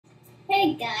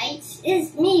Hey guys,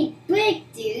 it's me,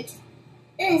 Brickdude,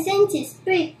 and since it's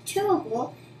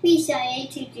Bricktober, we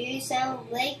decided to do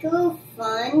some Lego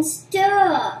fun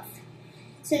stuff.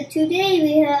 So today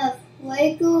we have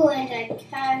Lego and a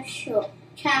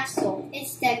castle.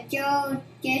 It's the Gold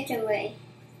Getaway.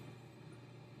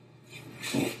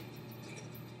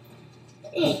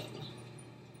 And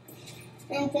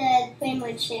that's pretty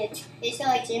much it. It's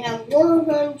like you have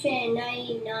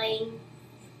 199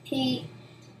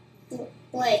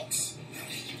 bricks.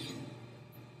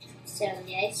 So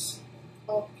let's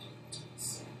open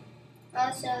this.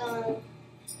 Also,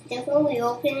 before we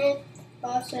open it,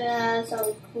 also has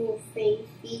some cool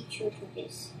feature to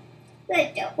this.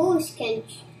 Like the horse can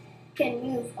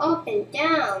move up and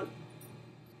down.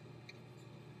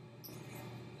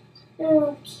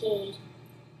 Okay,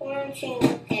 once you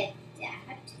look at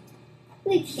that,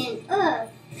 we can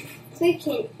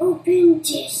open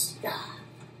this stuff.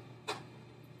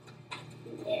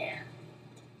 Yeah.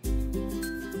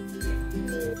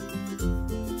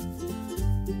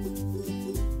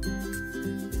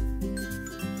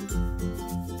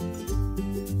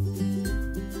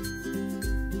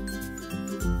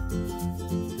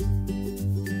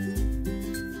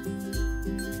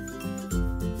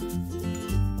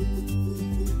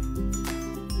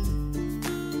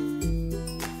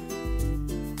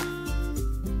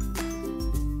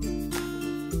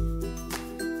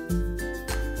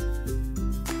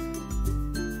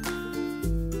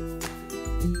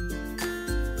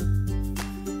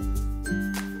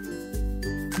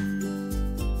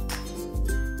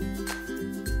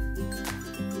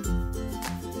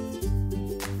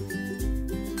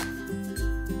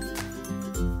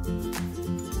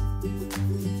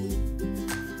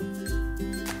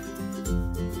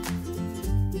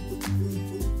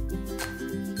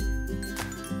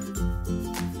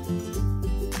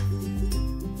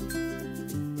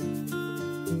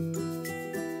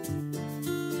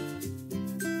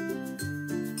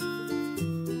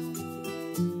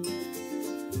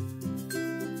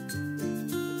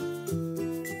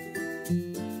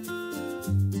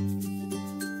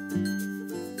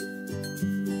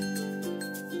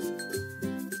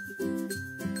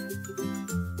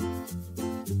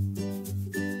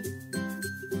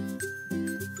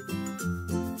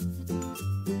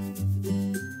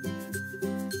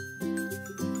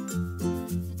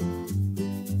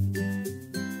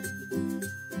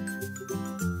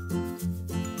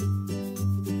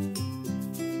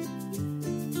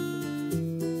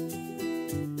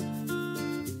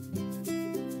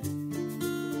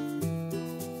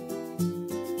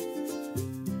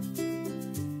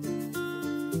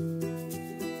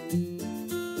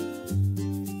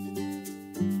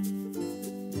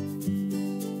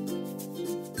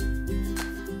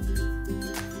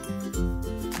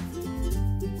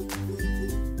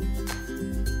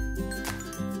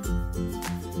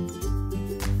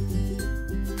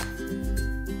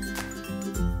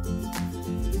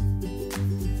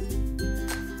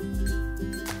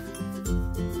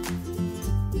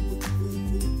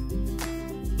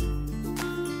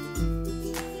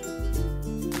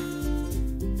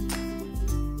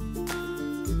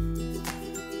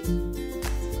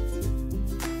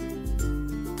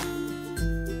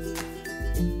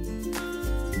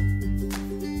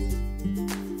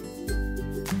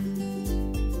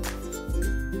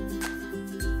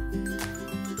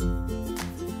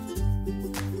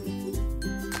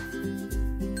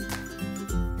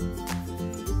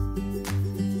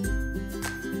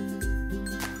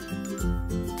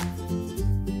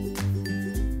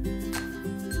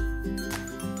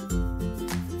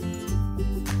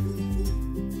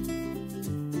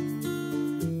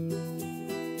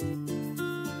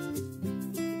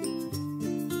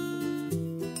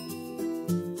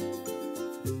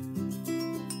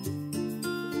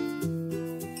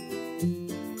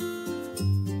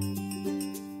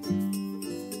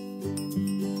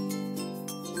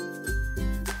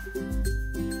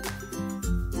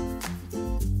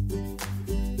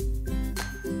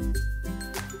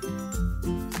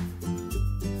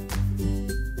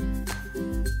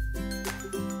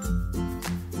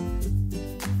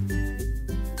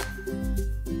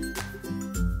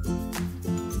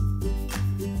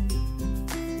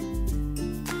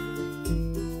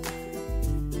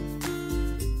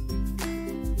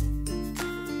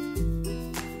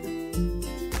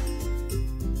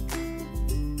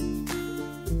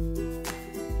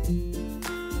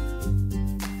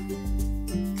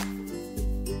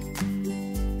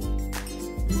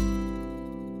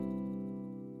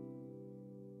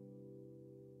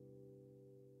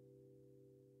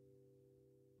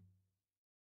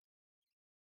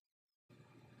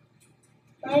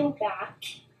 I'm back.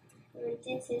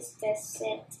 this is the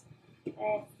set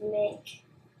I've made.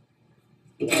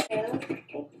 Well,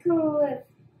 I come with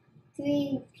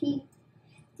three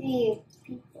people.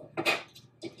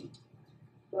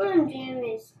 One of them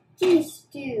is this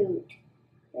dude,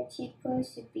 but he's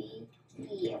supposed to be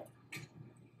here.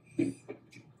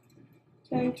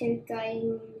 Trying to guide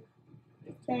him,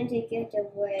 trying to get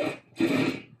away.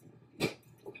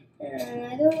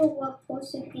 I don't know what's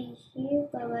supposed to be here,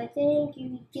 but I think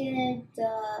if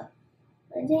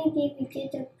we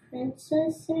get the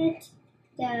princess set,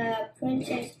 the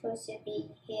princess is supposed to be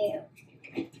here.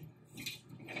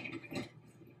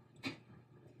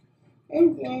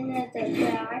 And then at the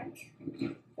back,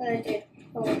 where the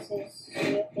horse is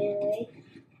slipping,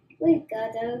 we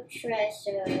got our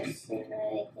treasures, and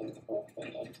I can open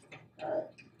it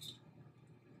up.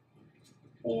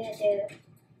 Yeah, there.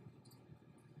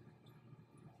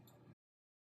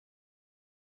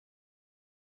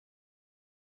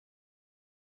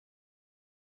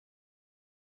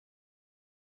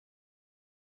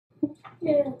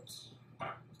 Okay.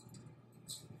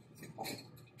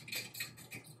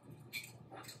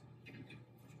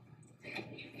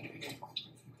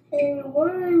 And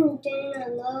one thing I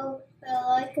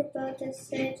like about the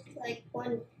set, like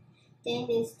one thing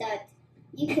is that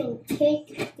you can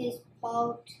take this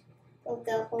part of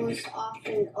the horse off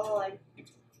and on.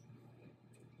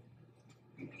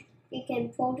 You can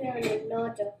put it on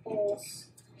another horse.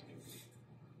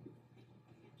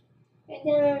 And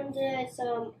then there's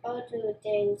some other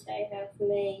things I have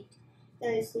made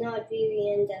that is not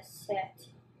really in the set.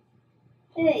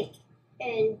 Like,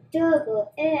 and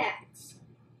double X.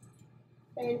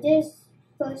 And this is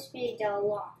supposed to be the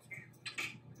lock.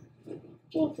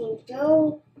 You can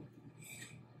go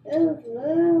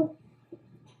over.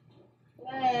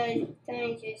 Well,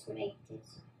 can just make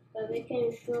this. But we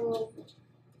can go over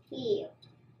here.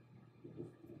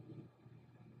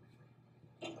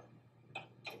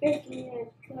 We're gonna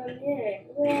come in.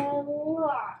 Well,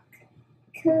 lock.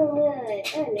 Come on.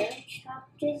 I'm gonna chop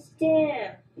this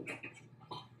down.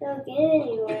 Okay,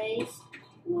 anyways.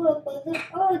 What about the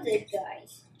other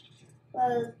guys?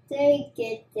 Well, they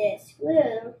get this.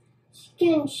 Well, you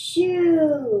can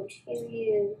shoot if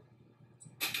you.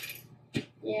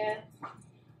 Yeah,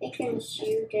 they can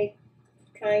shoot it,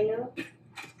 kind of.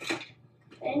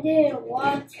 And then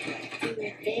what do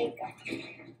they got?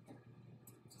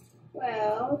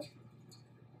 Well,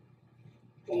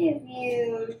 if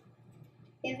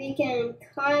you can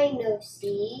kind of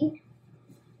see,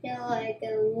 they're like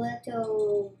a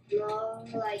little more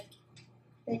like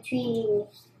between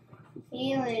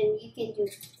here and you can do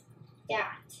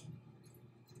that.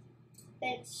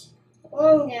 Let's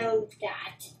go down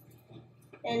that.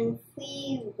 And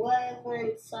three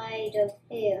one side of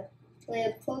here.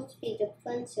 We're supposed to be the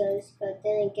princess, but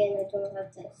then again I don't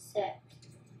have the set.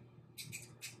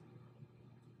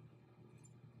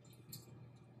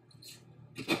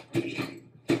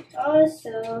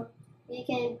 Also, you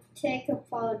can take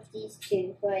apart these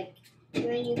two, like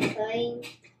when you play,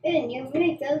 and you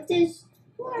make out this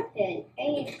weapon,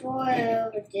 and you throw it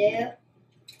over there,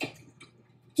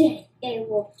 then it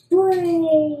will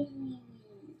break.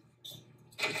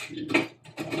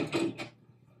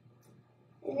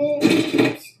 And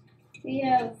then we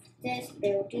have this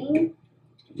building.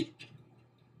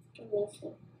 Let me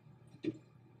see.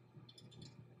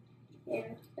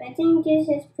 Yeah, I think this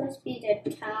is supposed to be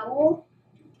the tower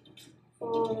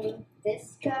for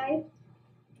this guy.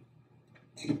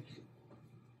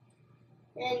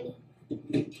 And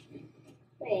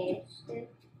wait,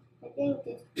 I think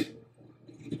this.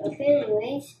 Okay,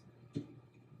 anyways,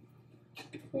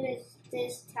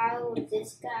 this tower with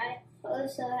this guy.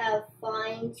 Also have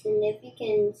vines, and if you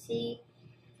can see,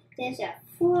 there's a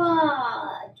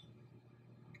frog.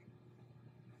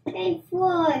 Hey,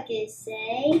 frog is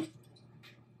safe.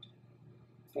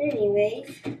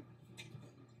 Anyways,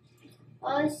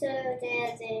 also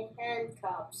there's the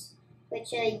handcuffs,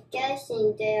 which I'm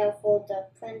guessing they are for the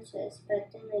princess,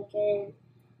 but then again,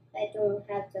 I don't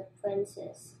have the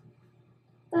princess.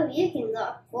 But you can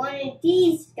lock one of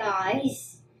these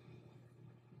guys.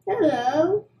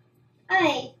 Hello,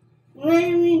 I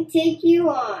want to take you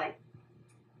on.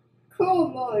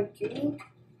 Come on, dude.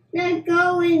 Now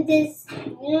go in this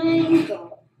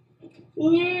triangle.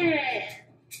 Yeah.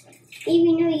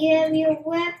 Even though you have your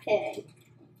weapon.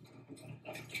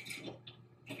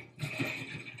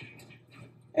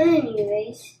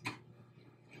 Anyways,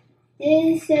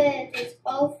 this is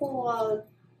awful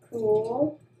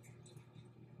cool.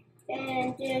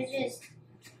 And there's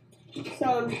just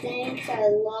some things I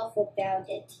love about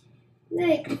it.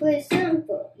 Like, for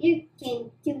example, you can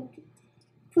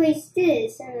put place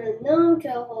this in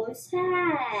another horse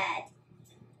head.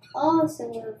 Also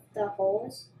with the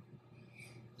horse.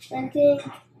 I think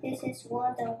this is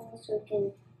one of the horse who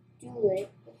can do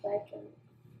it if I can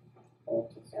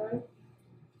hold this on.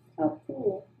 Oh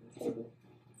cool. You can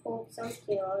hold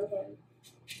something on him.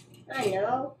 I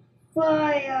know.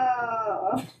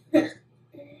 Fire!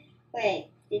 Wait,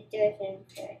 it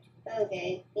doesn't fit.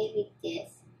 Okay, maybe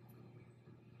this.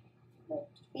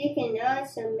 You can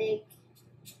also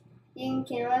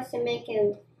make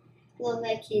him look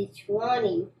like he's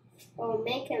running. Or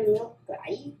make him look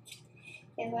like,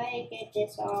 if I get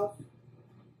this off,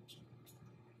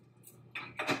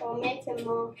 or make him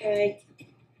look like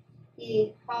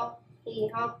he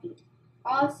hopping.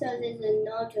 Also, there's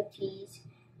another piece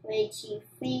which is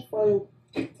free from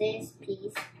this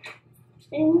piece.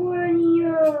 And running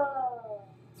up.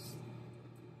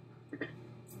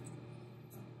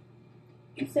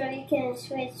 So you can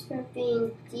switch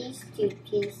between these two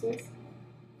pieces.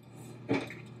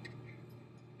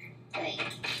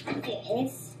 Like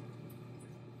this.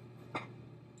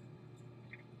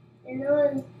 And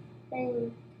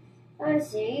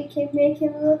also you can make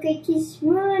him look like he's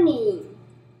running.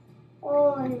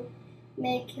 Or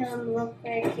make him look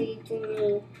like he's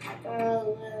doing a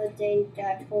little thing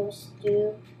that horse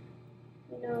do.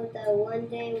 You know, the one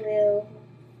day we'll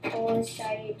all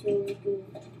started to do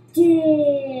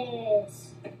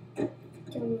this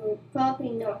to probably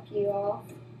knock you off.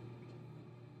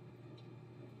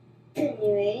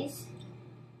 Anyways,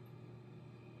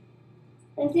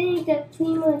 I think that's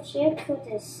pretty much it for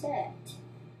the set.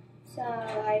 So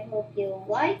I hope you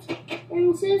like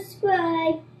and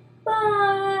subscribe.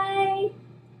 Bye!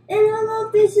 And I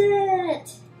love this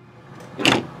set!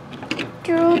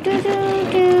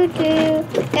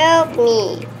 Help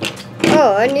me!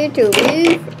 Oh, I need to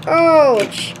leave?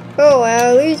 Ouch! Oh,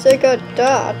 at least I got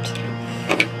that.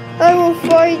 I will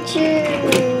fight you!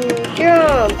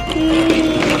 Jump!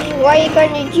 What are you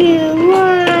gonna do?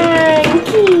 Run!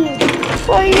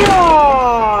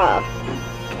 Fire!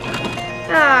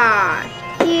 Ah,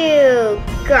 you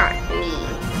got me.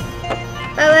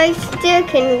 But I still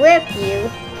can whip you.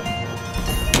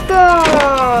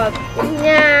 Stop!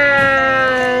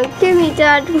 Nah, give me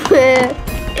that whip.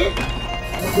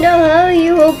 Now how do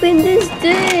you open this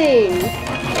thing?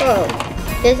 Oh,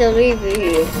 there's a lever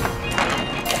here.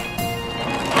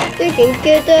 You can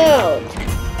get out.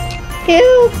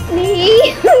 Help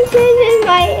me! I'm in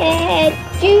my head.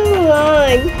 Do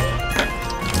run.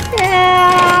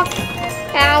 Help!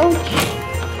 Ouch!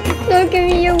 Don't give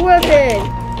me your weapon.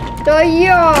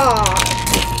 Yeah!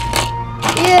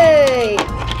 Yay!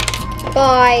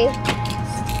 Bye.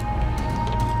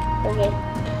 Okay.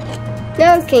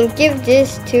 Now I can give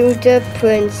this to the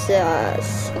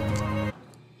princess.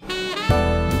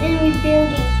 And we're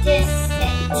building this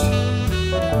set.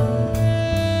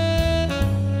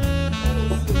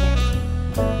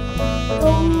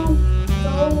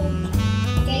 Gold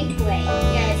Getaway.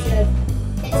 Yeah, so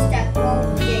it's the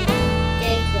Gold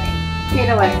Getaway.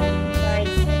 Getaway.